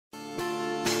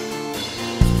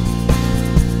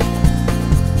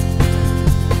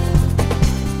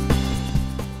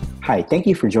Hi, thank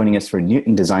you for joining us for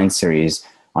Newton Design Series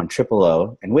on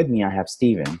TripleO. And with me, I have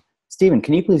Stephen. Stephen,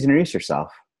 can you please introduce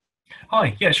yourself?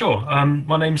 Hi, yeah, sure.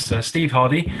 My name's Steve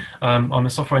Hardy. I'm a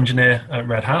software engineer at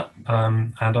Red Hat,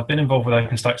 and I've been involved with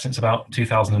OpenStack since about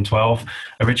 2012,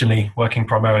 originally working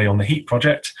primarily on the Heat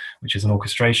project, which is an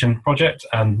orchestration project,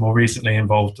 and more recently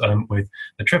involved with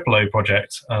the TripleO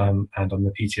project and on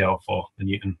the PTL for the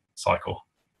Newton cycle.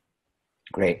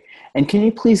 Great. And can you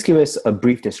please give us a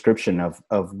brief description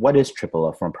of what is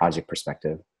TripleO from a project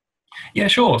perspective? Yeah,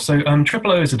 sure. So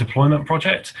TripleO is a deployment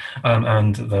project,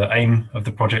 and the aim of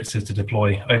the project is to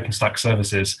deploy OpenStack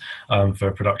services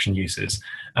for production uses.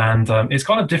 And it's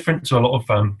kind of different to a lot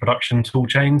of production tool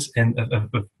chains,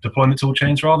 deployment tool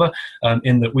chains rather,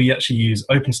 in that we actually use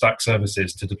OpenStack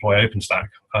services to deploy OpenStack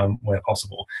where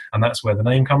possible. And that's where the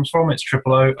name comes from. It's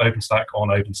TripleO OpenStack on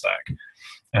OpenStack.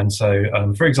 And so,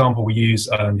 for example, we use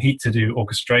Heat to do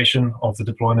orchestration of the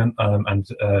deployment and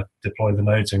deploy the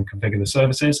nodes and configure the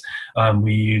services.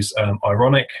 We use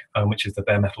Ironic, which is the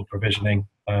bare metal provisioning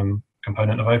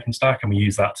component of OpenStack, and we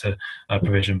use that to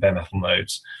provision bare metal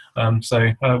nodes.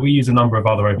 We use a number of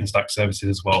other OpenStack services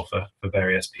as well for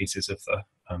various pieces of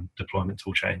the deployment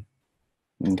toolchain.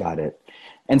 Got it.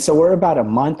 And so we're about a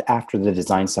month after the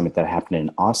design summit that happened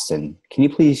in Austin. Can you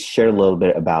please share a little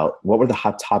bit about what were the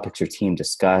hot topics your team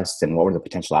discussed and what were the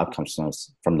potential outcomes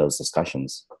from those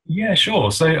discussions? Yeah,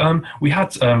 sure. So we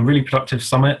had a really productive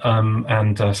summit,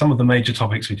 and some of the major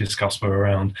topics we discussed were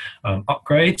around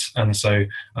upgrades. And so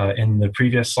in the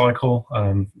previous cycle,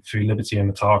 through Liberty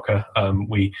and Mitaka,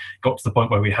 we got to the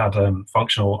point where we had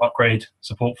functional upgrade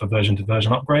support for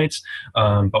version-to-version upgrades,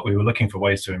 but we were looking for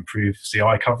ways to improve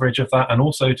CI coverage of that and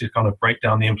also to kind of break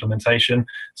down the implementation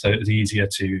so it was easier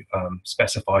to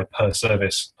specify per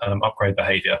service upgrade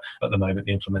behavior. At the moment,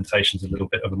 the implementation is a little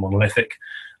bit of a monolithic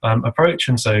approach,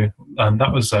 and so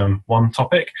that was one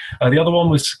topic. The other one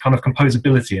was kind of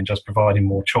composability and just providing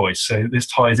more choice. So this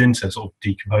ties into sort of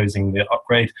decomposing the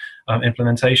upgrade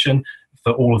implementation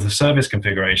for all of the service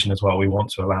configuration as well. We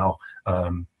want to allow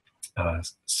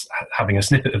having a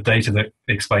snippet of data that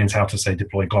explains how to, say,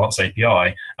 deploy Glance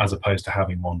API as opposed to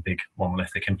having one big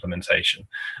monolithic implementation.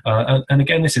 And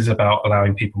again, this is about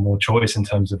allowing people more choice in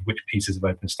terms of which pieces of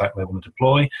OpenStack they want to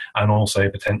deploy, and also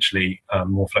potentially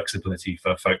more flexibility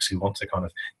for folks who want to kind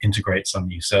of integrate some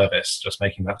new service, just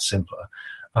making that simpler.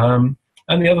 And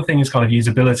the other thing is kind of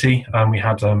usability. We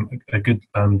had a good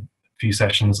few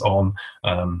sessions on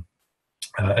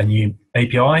a new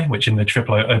API, which in the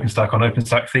TripleO OpenStack on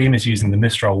OpenStack theme is using the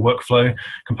Mistral workflow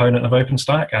component of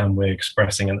OpenStack, and we're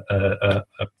expressing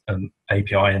an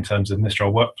API in terms of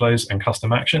Mistral workflows and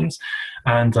custom actions.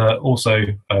 And also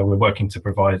we're working to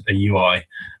provide a UI,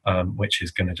 which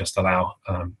is going to just allow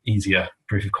easier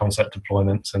proof of concept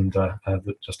deployments and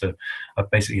just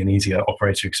basically an easier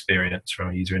operator experience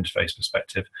from a user interface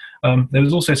perspective. There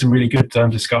was also some really good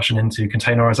discussion into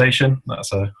containerization.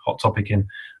 That's a hot topic in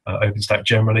OpenStack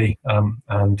generally,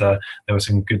 and there were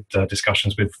some good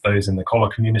discussions with those in the Collar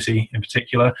community in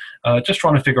particular, just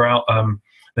trying to figure out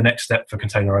the next step for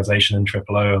containerization in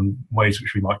TripleO and ways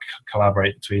which we might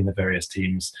collaborate between the various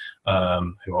teams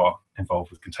who are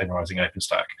involved with containerizing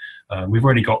OpenStack. We've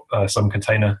already got some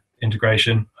container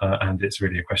integration, and it's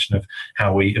really a question of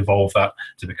how we evolve that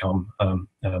to become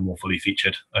more fully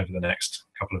featured over the next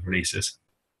couple of releases.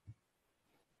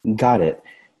 Got it.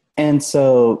 And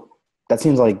so that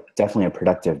seems like definitely a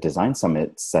productive design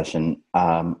summit session.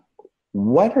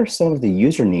 What are some of the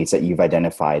user needs that you've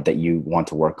identified that you want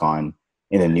to work on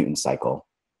in the Newton cycle?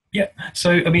 Yeah,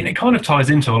 so I mean, it kind of ties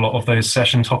into a lot of those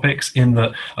session topics in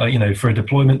that, for a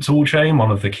deployment tool chain,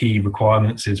 one of the key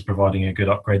requirements is providing a good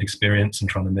upgrade experience and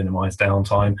trying to minimize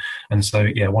downtime. And so,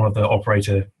 yeah, one of the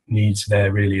operator needs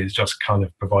there really is just kind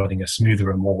of providing a smoother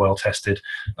and more well-tested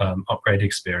upgrade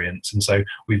experience. And so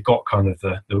we've got kind of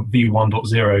the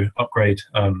V1.0 upgrade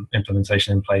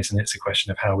implementation in place, and it's a question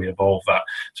of how we evolve that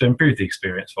to improve the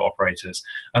experience for operators.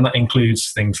 And that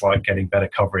includes things like getting better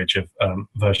coverage of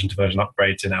version-to-version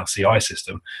upgrades in our CI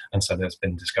system. And so there's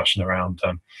been discussion around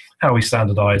how we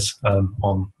standardize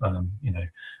on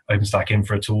OpenStack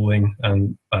infra tooling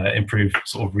and improve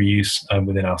sort of reuse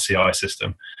within our CI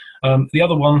system. The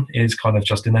other one is kind of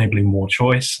just enabling more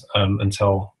choice.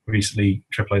 Until recently,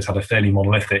 TripleO's had a fairly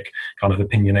monolithic kind of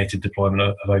opinionated deployment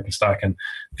of OpenStack, and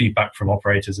feedback from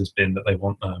operators has been that they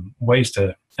want ways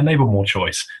to enable more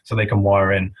choice so they can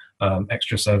wire in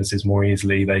extra services more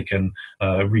easily, they can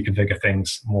reconfigure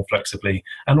things more flexibly,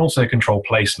 and also control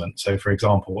placement. So, for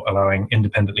example, allowing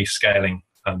independently scaling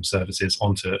services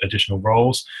onto additional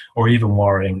roles, or even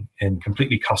wiring in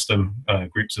completely custom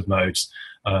groups of nodes,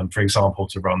 for example,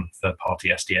 to run third-party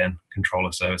SDN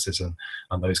controller services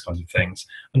and those kinds of things.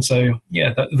 And so,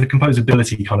 yeah, the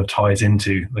composability kind of ties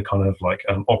into the kind of like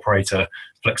operator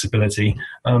flexibility,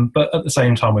 but at the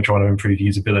same time, we're trying to improve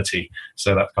usability.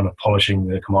 So that's kind of polishing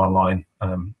the command line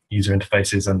user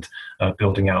interfaces and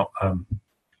building out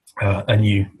a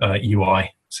new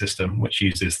UI system, which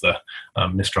uses the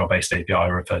Mistral-based API I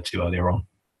referred to earlier on.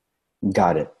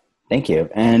 Got it. Thank you.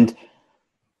 And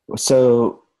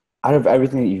so, out of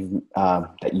everything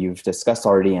that you've discussed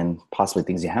already, and possibly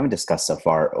things you haven't discussed so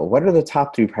far, what are the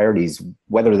top 3 priorities,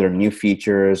 whether they're new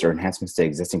features or enhancements to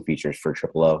existing features for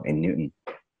TripleO in Newton?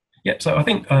 Yeah, so I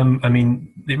think, I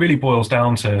mean, it really boils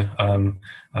down to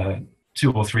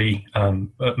 2 or 3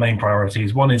 main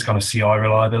priorities. One is kind of CI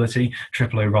reliability.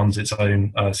 TripleO runs its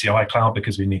own CI cloud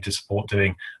because we need to support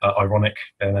doing ironic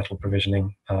bare metal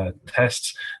provisioning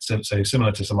tests. So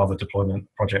similar to some other deployment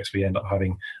projects, we end up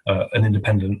having an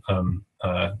independent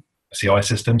CI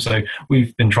system. So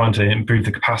we've been trying to improve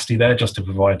the capacity there just to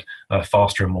provide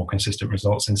faster and more consistent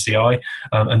results in CI.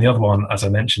 And the other one, as I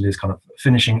mentioned, is kind of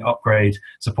finishing upgrade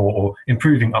support or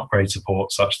improving upgrade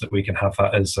support such that we can have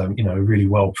that as a really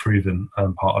well proven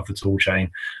part of the tool chain.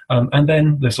 And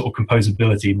then the sort of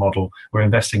composability model, we're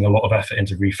investing a lot of effort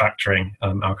into refactoring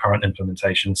our current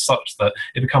implementation such that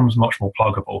it becomes much more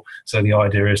pluggable. So the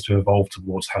idea is to evolve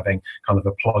towards having kind of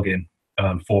a plugin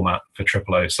format for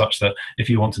TripleO, such that if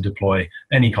you want to deploy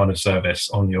any kind of service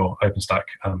on your OpenStack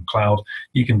cloud,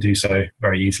 you can do so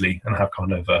very easily and have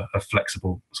kind of a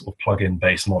flexible sort of plugin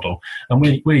based model. And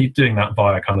we're doing that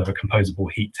via kind of a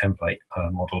composable heat template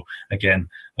model. Again,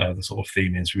 the sort of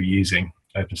theme is reusing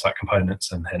OpenStack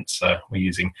components, and hence we're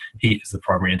using heat as the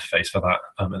primary interface for that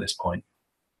at this point.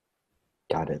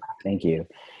 Got it. Thank you.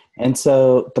 And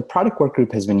so the product work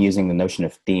group has been using the notion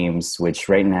of themes, which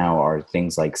right now are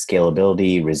things like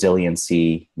scalability,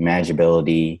 resiliency,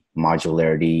 manageability,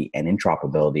 modularity, and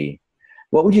interoperability.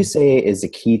 What would you say is a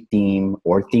key theme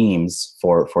or themes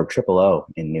for TripleO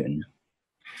in Newton?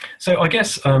 So I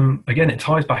guess, again, it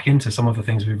ties back into some of the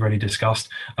things we've already discussed.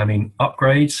 I mean,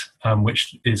 upgrades,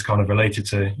 which is kind of related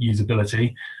to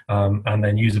usability, and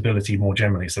then usability more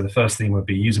generally. So the first theme would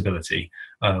be usability,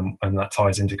 and that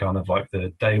ties into kind of like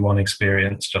the day one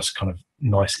experience, just kind of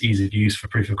nice, easy to use for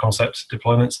proof of concept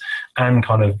deployments, and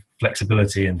kind of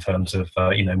flexibility in terms of,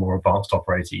 more advanced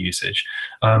operator usage.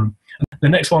 The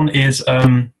next one is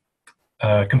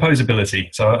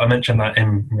composability. So I mentioned that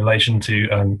in relation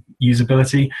to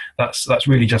usability. That's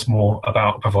really just more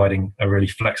about providing a really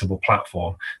flexible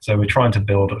platform. So we're trying to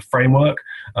build a framework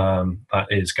that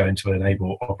is going to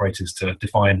enable operators to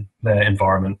define their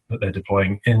environment that they're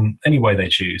deploying in any way they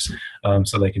choose.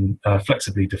 So they can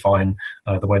flexibly define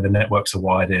the way the networks are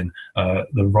wired in,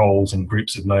 the roles and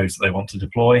groups of nodes that they want to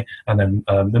deploy, and then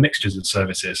the mixtures of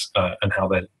services and how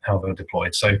they're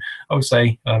deployed. So I would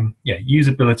say,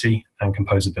 usability and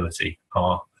composability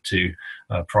are the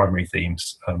 2 primary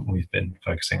themes we've been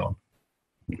focusing on.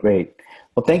 Great.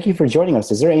 Well, thank you for joining us.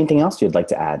 Is there anything else you'd like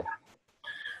to add?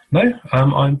 No,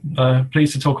 I'm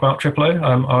pleased to talk about TripleO.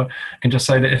 I can just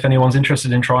say that if anyone's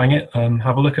interested in trying it,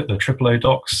 have a look at the TripleO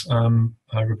docs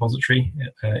repository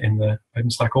in the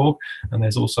OpenStack org, and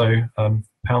there's also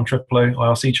pound TripleO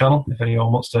IRC channel if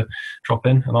anyone wants to drop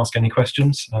in and ask any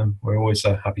questions. We're always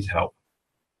happy to help.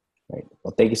 Great.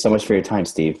 Well, thank you so much for your time,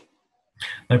 Steve.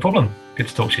 No problem. Good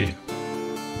to talk to you.